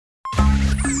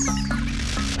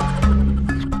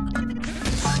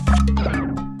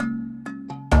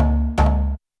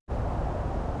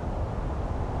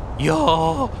いや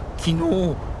ー、昨日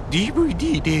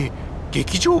DVD で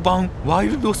劇場版ワイ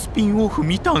ルドスピンオフ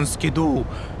見たんすけど、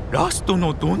ラスト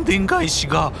のどんでん返し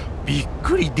がびっ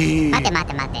くりで。待て。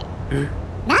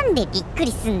なんでびっく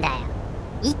りすんだよ。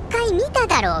一回見た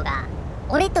だろうが。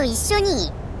俺と一緒に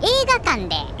映画館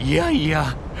で。い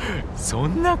や、そ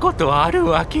んなことある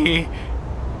わけ。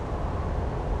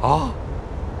あ、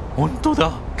ほんと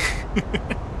だ。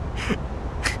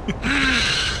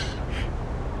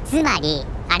つまり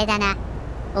あれだな、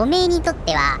おめえにとっ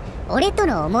ては俺と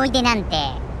の思い出なんて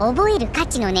覚える価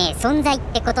値のねえ存在っ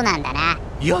てことなんだな。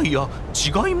いや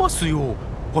違いますよ。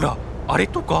ほら、あれ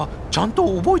とかちゃんと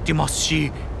覚えてます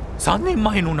し、3年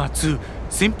前の夏、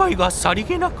先輩がさり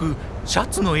げなくシャ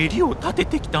ツの襟を立て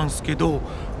てきたんすけど、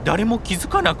誰も気づ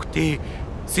かなくて、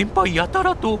先輩やた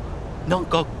らとなん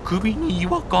か首に違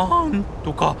和感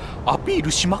とかアピー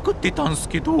ルしまくってたんす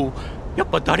けど、やっ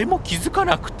ぱ誰も気づか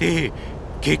なくて、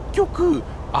結局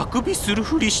あくびする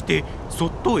ふりしてそ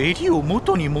っと襟を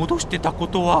元に戻してたこ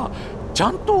とはち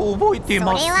ゃんと覚えて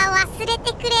ます。それは忘れ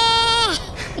てくれ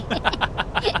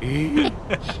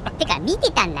てか見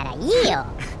てたんならいいよ。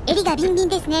襟がビンビン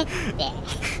ですねって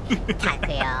た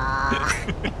くよ